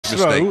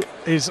throw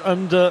is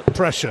under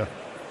pressure.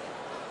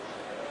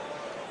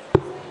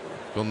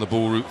 On the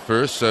ball route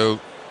first, so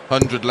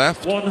 100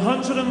 left.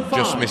 105.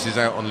 Just misses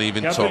out on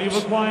leaving tops.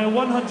 require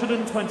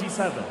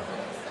 127.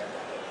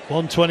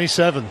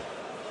 127.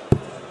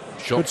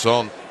 Shots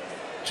on.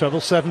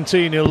 Treble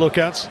 17 he'll look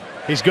at.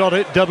 He's got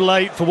it. Double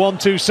 8 for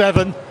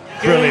 127.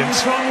 Brilliant.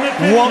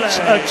 What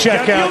a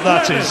checkout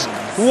that is.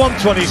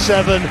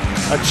 127,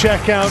 a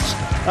checkout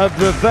of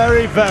the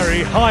very,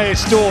 very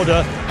highest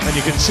order. And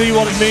you can see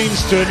what it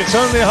means to him. It's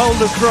only a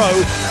holder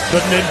throw,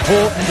 but an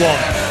important one.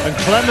 And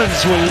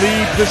Clemens will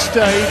leave the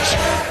stage.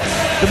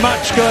 The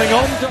match going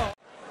on.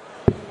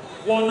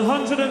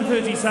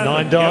 137.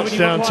 9 darts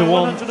down to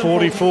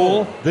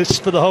 144. This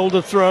for the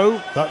holder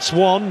throw. That's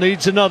one.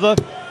 Needs another.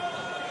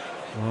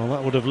 Well,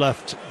 that would have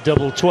left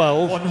double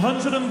 12.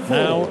 104.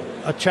 Now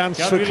a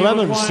chance for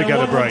Clemens to get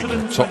a break.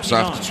 Tops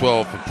after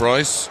 12 for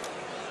Price.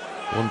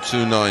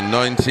 129,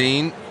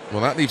 19.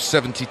 Well, that leaves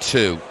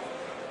 72.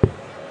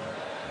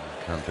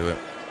 Can't do it.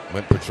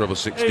 Went for treble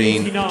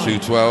 16 for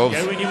 212.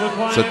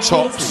 So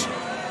tops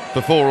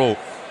for 4 all.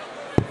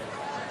 I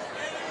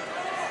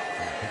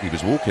think he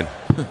was walking.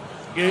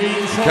 He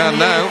can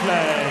now.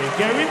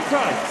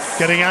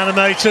 Getting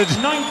animated.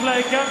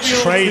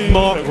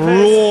 Trademark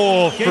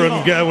roar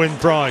from Gerwyn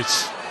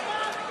Price.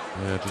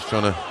 Yeah, just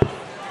trying to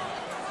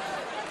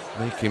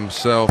make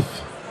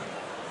himself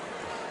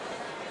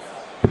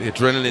the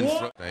adrenaline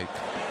throw,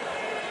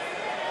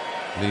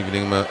 leaving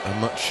him a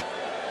much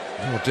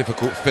more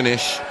difficult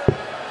finish.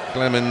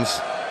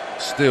 Clemens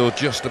still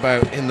just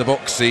about in the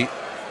box seat.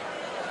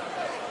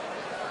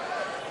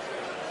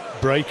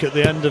 Break at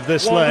the end of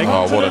this leg.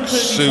 Oh, what a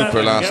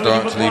super last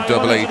dart to leave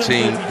double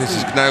 18.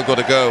 This has now got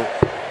to go.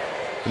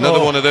 Another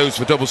one of those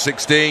for double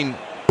 16.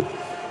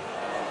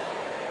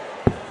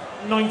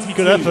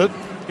 Good effort.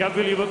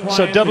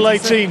 So double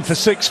 18 for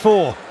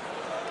 6-4.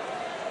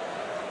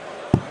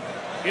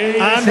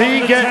 And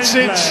he gets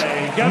it,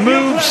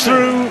 moves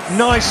through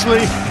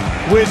nicely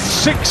with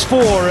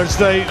 6-4 as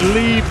they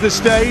leave the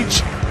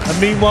stage. And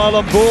meanwhile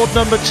on board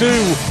number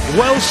 2,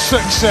 Welsh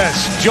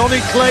success,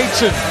 Johnny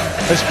Clayton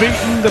has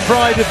beaten the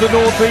pride of the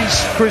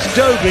Northeast, Chris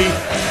Dobie,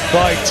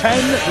 by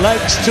 10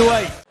 legs to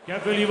 8.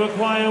 Gabriel, you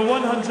require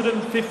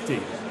 150.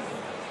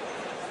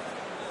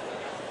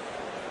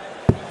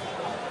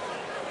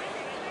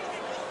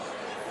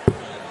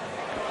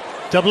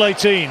 Double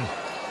 18.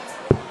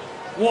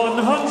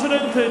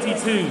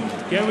 132.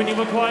 Gabriel, you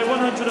require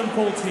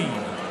 114.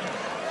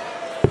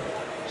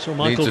 So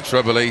Michael needs a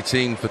treble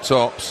 18 for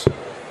tops.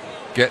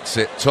 Gets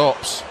it,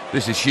 tops.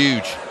 This is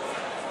huge.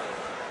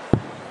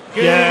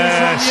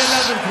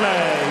 Yes. On the 11th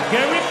play,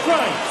 Gerwyn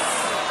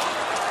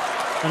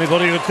Price.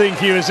 Anybody would think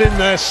he was in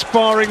there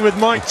sparring with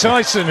Mike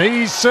Tyson.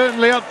 He's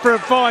certainly up for a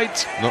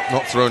fight.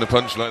 Not throwing a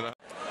punch like that.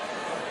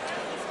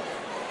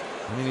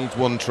 And he needs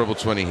one treble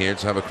 20 here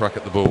to have a crack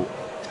at the ball.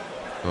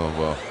 Oh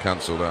well,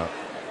 cancel that.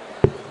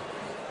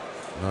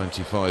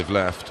 95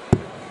 left.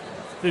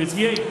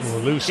 38. Oh,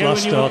 loose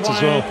last start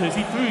as well.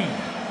 33.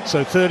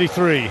 So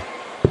 33.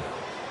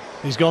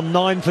 He's gone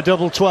 9 for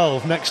double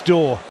 12 next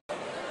door.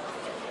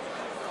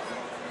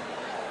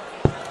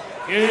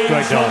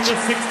 Great dart.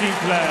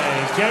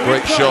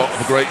 Great shot,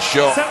 a great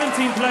shot.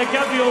 17 play,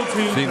 Gabriel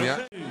to Seen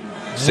that.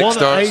 6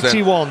 darts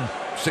then. 181.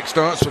 6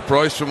 darts for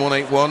Price from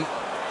 181.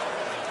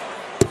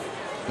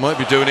 Might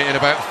be doing it in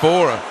about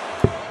 4.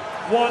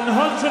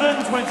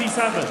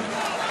 127.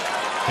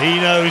 He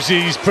knows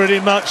he's pretty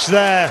much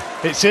there.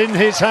 It's in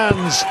his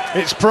hands.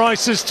 It's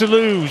Price's to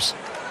lose.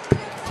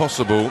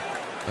 Possible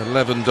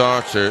 11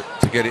 darter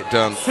to get it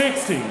done.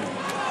 60.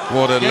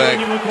 What a leg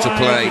to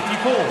play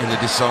in the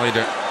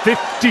decider.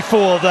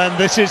 54 then,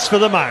 this is for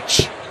the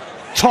match.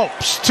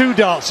 Tops, 2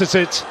 darts at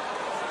it.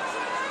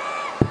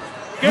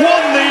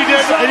 One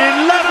needed, an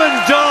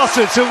 11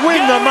 darter to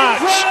win the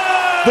match.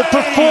 The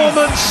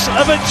performance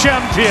of a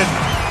champion.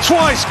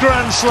 Twice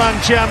Grand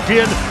Slam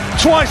champion,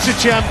 twice a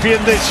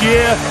champion this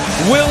year.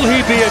 Will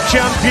he be a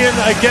champion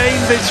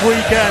again this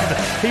weekend?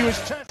 He was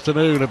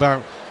afternoon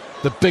about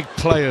the big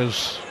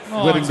players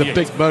winning the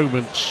big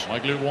moments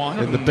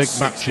in the big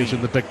matches,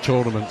 in the big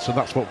tournaments, and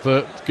that's what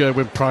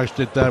Gerwyn Price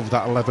did there with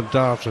that 11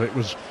 darter. It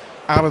was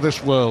out of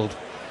this world.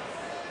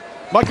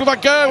 Michael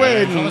van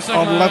Gerwen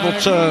on level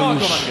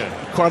terms.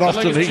 Quite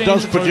often he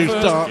does produce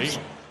darts.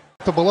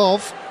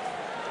 Of.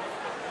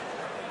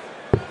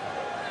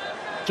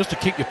 Just to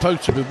keep you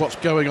posted with what's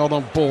going on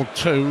board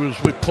 2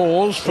 as we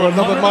pause for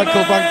another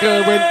Michael van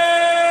Gerwen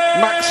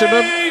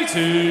maximum.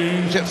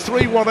 He's at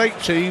 3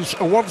 180s,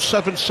 a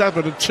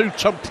 177 and 2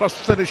 ton plus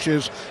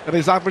finishes, and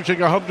he's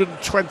averaging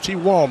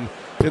 121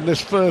 in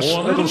this first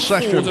little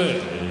session.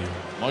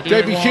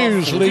 Davy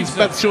Hughes leads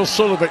Bentil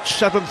Sulovic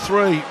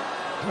 7-3.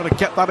 Going to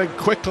get that in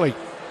quickly.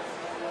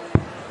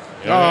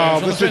 Oh,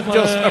 this is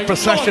just a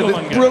procession.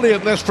 It's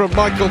brilliant, this from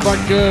Michael van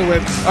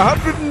Gerwen.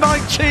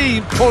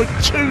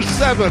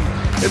 119.27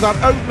 in that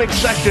opening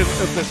session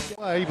of this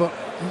play, but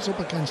he's up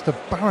against a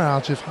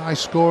barrage of high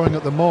scoring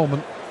at the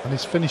moment, and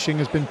his finishing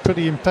has been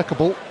pretty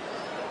impeccable.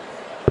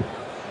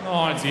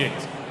 98.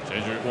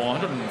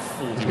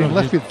 He's been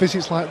left with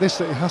visits like this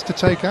that he has to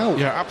take out.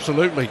 Yeah,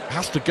 absolutely.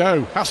 Has to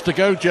go,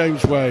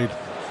 James Wade.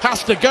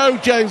 Has to go,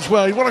 James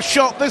Wade. What a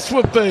shot this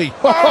would be.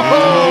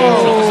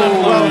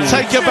 Oh! Well,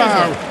 take a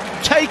bow.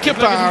 Take a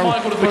bow,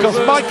 because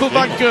Michael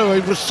Van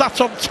Gerwen was sat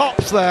on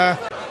tops there.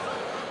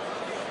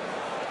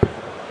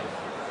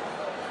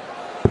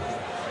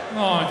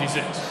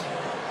 96.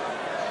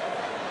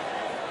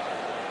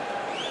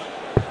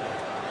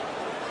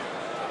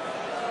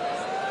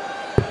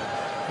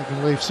 He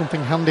can leave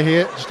something handy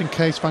here, just in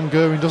case Van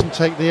Gerwen doesn't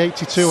take the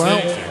 82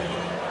 out.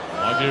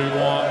 Van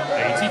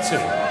Gerwen 82.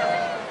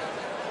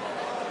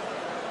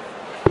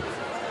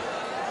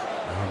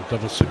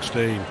 Double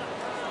 16.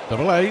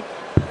 Double 8.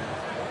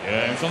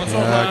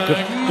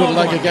 Yeah, good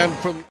leg again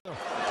from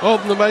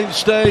on the main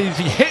stage.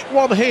 He hit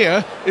one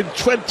here in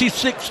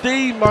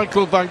 2016,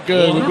 Michael Van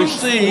Gerwen. We've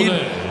seen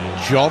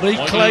Johnny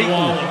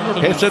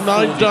Clayton hit a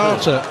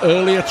 9-darter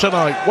earlier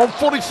tonight.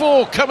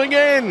 144 coming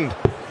in.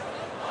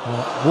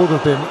 Well, would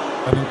have been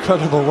an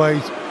incredible way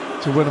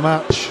to win a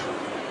match.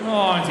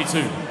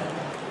 92.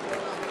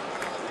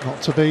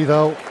 Not to be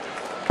though.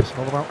 It's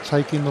all about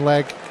taking the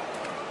leg,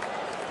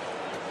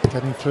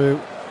 getting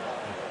through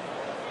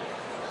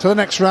to the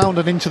next round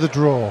and into the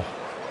draw.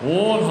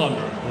 100.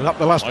 And up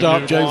the last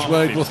dart James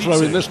Wade will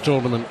throw in this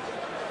tournament.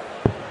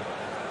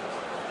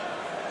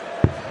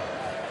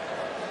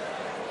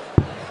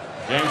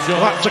 Well,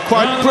 that's a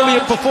quite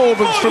brilliant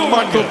performance from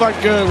Michael Van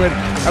Gerwen.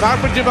 An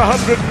average of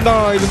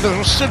 109, and there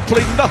was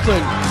simply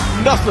nothing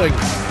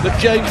that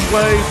James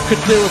Wade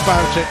could do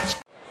about it.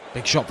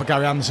 Big shot for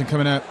Gary Anderson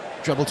coming out.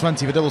 Treble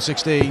 20 for double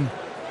 16.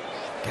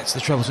 Gets the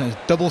treble 20.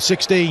 Double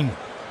 16.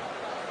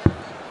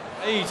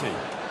 80.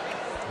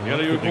 Well,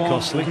 could be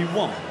costly.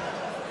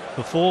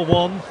 For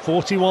 4-1,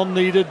 41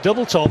 needed,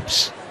 double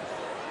tops.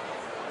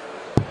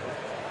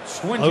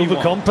 21.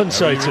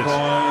 Overcompensated.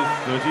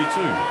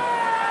 32.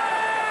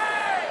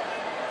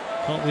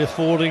 Can't be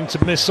affording to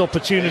miss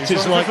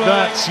opportunities like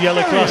that.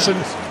 Jelle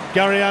Klassen,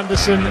 Gary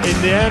Anderson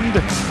in the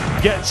end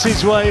gets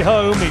his way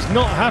home. He's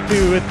not happy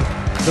with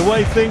the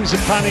way things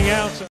are panning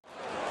out.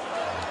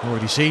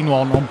 Already seen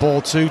one on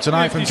board 2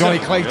 tonight from Johnny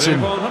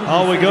Clayton.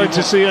 Are we going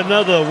to see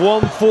another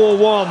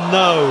 1-4-1?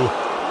 No.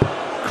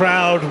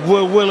 Crowd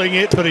were willing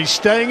it, but he's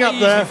staying up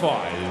there.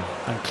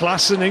 And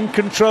Klassen in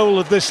control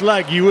of this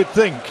leg, you would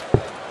think.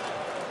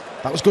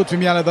 That was good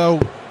from Jelle though.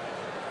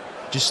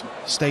 Just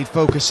stayed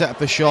focused, set up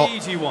the shot.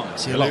 81.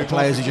 See a lot of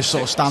players who just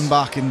sort of stand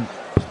back and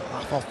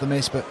laugh off the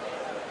miss, but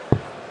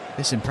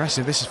this is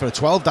impressive. This is for a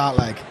 12-dart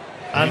leg.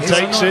 And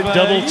takes it,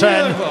 double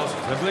 10.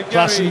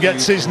 Klassen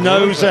gets his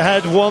nose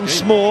ahead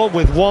once more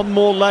with one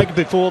more leg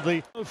before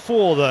the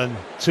 4 then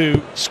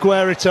to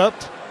square it up.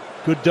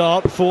 Good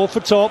dart, 4 for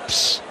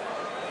tops.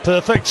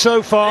 Perfect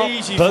so far,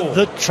 but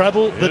the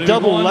treble, the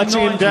double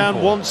letting him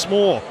down once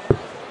more.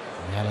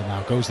 Jelle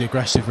now goes the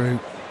aggressive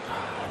route.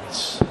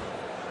 It's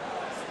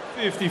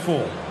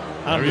 54.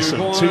 Anderson,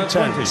 2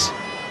 10s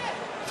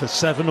for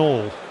 7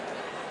 all.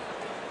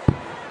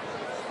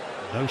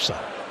 No, sir.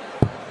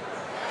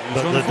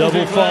 But the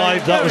double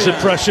 5, that was a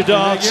pressure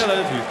dart.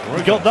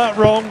 He got that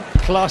wrong.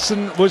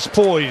 Klassen was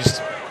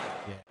poised.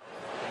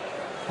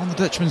 on the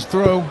Dutchman's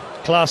throw.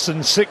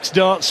 Klassen 6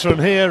 darts from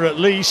here at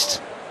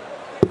least.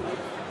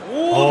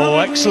 Oh,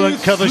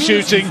 excellent cover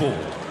shooting.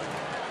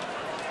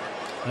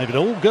 And if it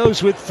all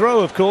goes with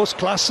throw, of course,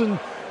 Klassen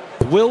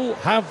will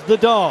have the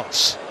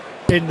darts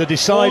in the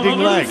deciding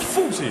leg.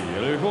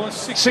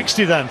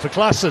 60 then for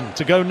Klassen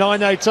to go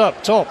 9-8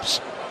 up, tops.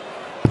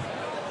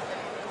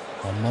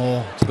 One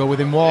more to go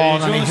within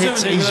one, and he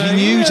hits, he's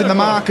using the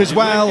mark as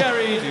well.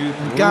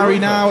 And Gary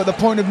now at the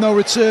point of no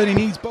return, he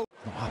needs both.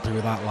 Not happy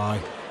with that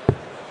lie.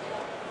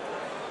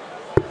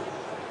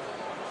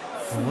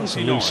 Well, that's a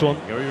loose one.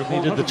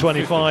 Needed the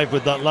 25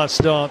 with that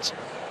last dart.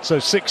 So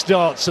 6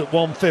 darts at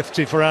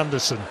 150 for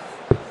Anderson.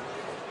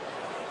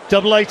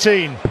 Double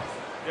 18.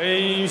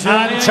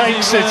 And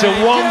takes it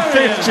at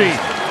 150.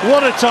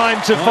 What a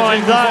time to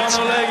find that.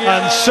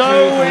 And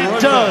so it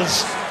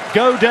does.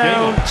 Go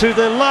down to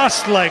the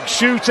last leg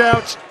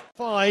shootout.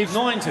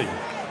 590.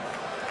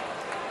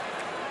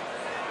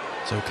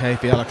 It's okay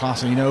for Jelle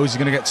Klassen. He knows he's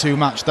going to get 2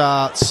 match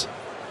darts.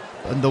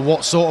 Under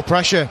what sort of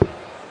pressure?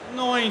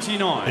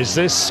 99. Is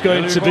this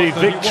going to be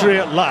victory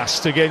at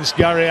last against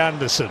Gary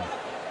Anderson?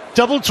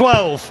 Double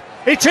 12.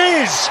 It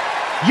is!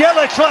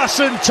 Jelle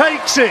Klassen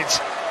takes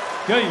it.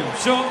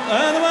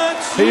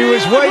 He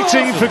was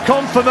waiting for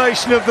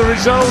confirmation of the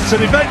result,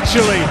 and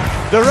eventually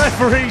the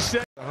referee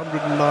said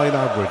 109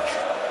 average.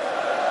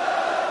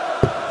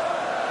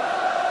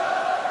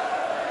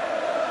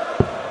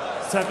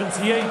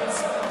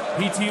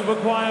 PT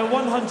require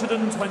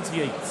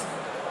 128.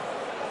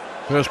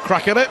 First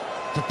crack at it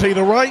for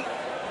Peter Wright.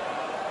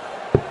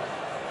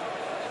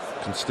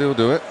 Can still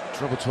do it.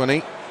 Treble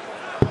 20.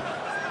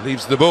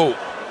 Leaves the ball.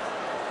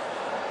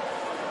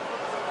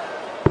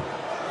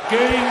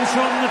 Gains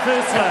from the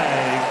first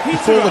leg.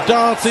 Before the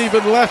dart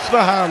even left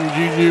the hand,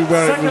 you knew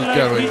where it was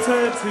going.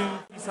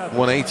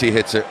 180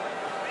 hits it.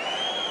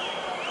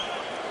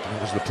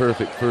 It was the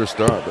perfect first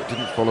dart, but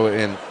didn't follow it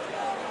in.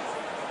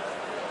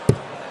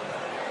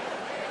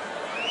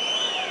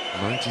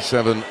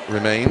 97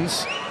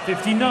 remains.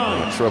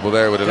 59. Trouble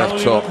there with the left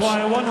Will tops.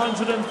 require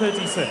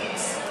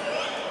 136.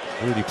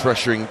 Really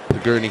pressuring the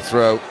Gurney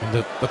throw. And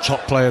the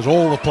top players,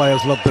 all the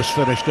players love this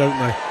finish, don't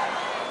they?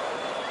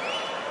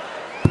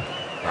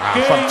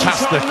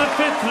 Fantastic.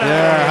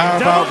 Yeah, how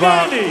about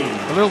that?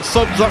 A little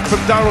thumbs up from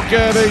Daryl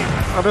Gurney,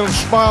 a little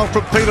smile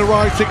from Peter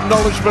Wright,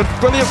 acknowledgement.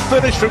 Brilliant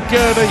finish from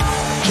Gurney.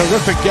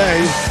 Terrific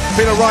game.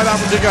 Peter Wright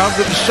averaging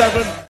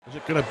 107. Is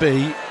it going to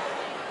be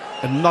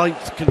a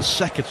 9th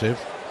consecutive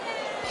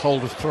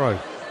hold of throw?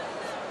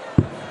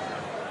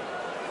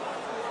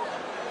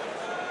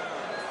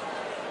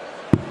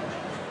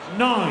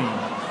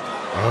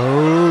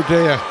 Oh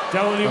dear.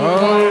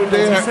 Oh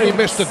dear. He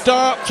missed a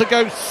dart to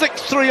go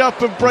 6-3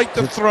 up and break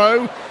the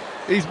throw.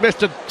 He's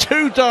missed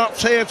 2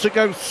 darts here to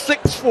go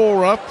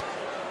 6-4 up.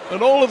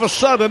 And all of a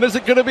sudden, is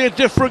it going to be a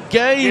different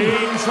game?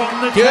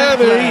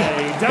 Gurney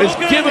is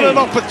given an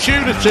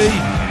opportunity,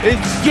 is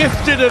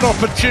gifted an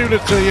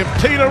opportunity,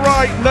 and Peter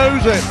Wright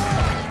knows it.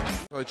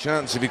 A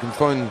chance if he can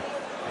find,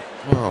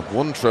 well,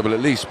 1 treble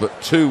at least,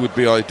 but 2 would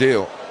be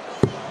ideal.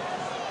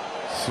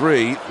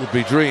 3 would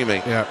be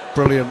dreaming. Yeah,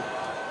 brilliant.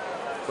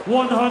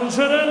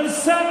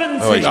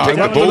 170. Oh, he's picked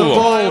the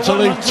ball to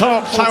leave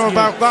tops. How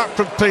about that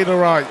from Peter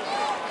Wright?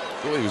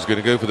 Thought he was going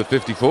to go for the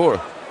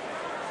 54.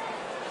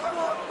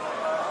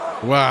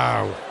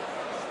 Wow.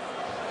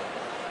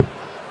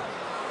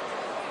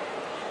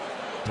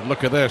 But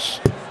look at this.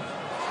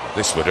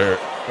 This would hurt.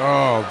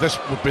 Oh, this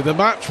would be the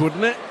match,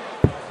 wouldn't it?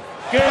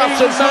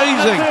 That's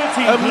amazing.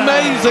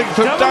 Amazing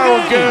from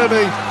Daryl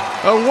Gurney.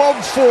 A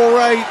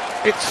 148.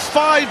 It's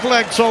 5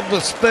 legs on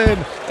the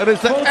spin. And is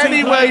there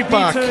any way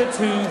back?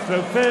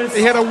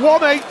 He had a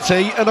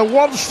 180 and a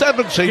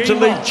 170 to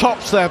leave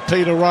tops there,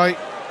 Peter Wright.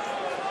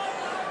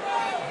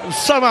 And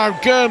somehow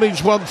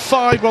Gurney's won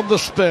 5 on the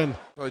spin.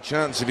 A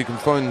chance if he can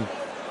find,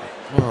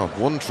 well,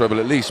 1 treble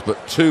at least,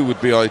 but 2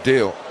 would be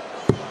ideal.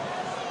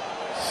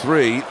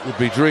 3 would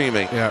be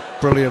dreaming. Yeah,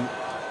 brilliant.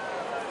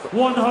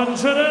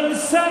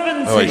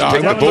 170. Oh, he's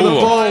picked the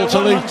ball to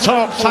leave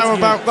tops. How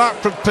about that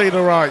from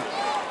Peter Wright?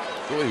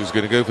 Thought he was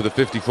going to go for the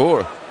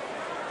 54.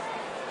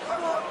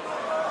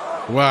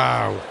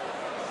 Wow.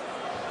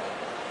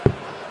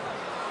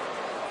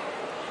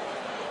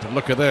 But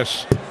look at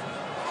this.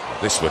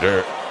 This would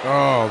hurt.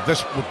 Oh,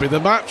 this would be the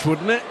match,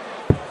 wouldn't it?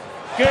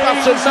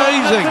 That's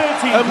amazing.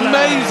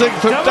 Amazing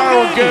from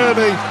Daryl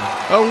Gurney.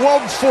 A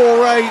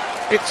 148.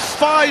 It's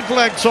 5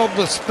 legs on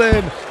the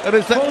spin. And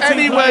is there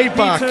any way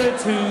back?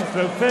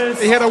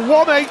 He had a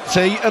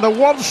 180 and a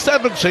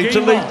 170 to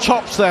leave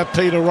tops there,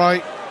 Peter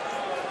Wright.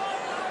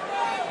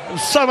 And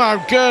somehow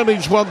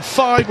Gurney's won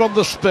 5 on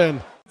the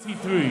spin.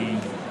 53.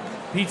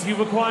 PT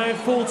required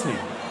 40.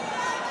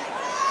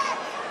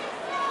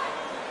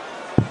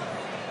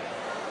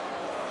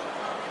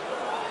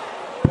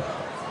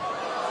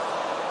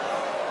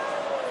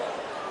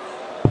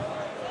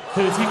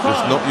 It's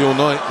not your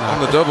night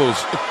on the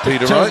doubles,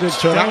 Peter Wright. Wright.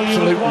 Into an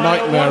absolute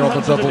nightmare on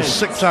the doubles.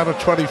 6 out of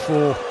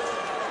 24.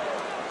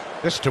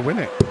 This to win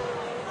it.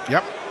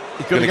 Yep.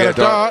 He's going to get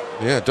a dart.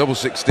 Yeah, double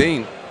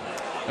 16.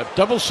 At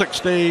double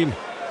 16.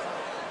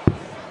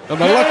 And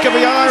the luck of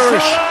the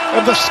Irish,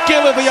 and the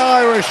skill of the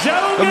Irish,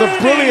 and the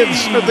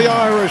brilliance of the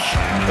Irish,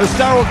 as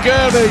Daryl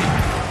Gurney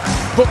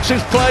books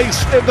his place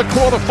in the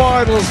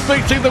quarterfinals,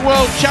 beating the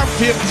world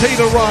champion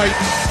Peter Wright.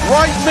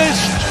 Wright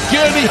missed,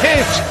 Gurney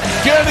hit,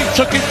 Gurney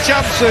took his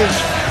chances,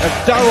 and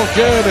Daryl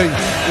Gurney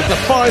is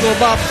the final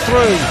man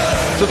through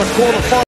to the quarterfinals.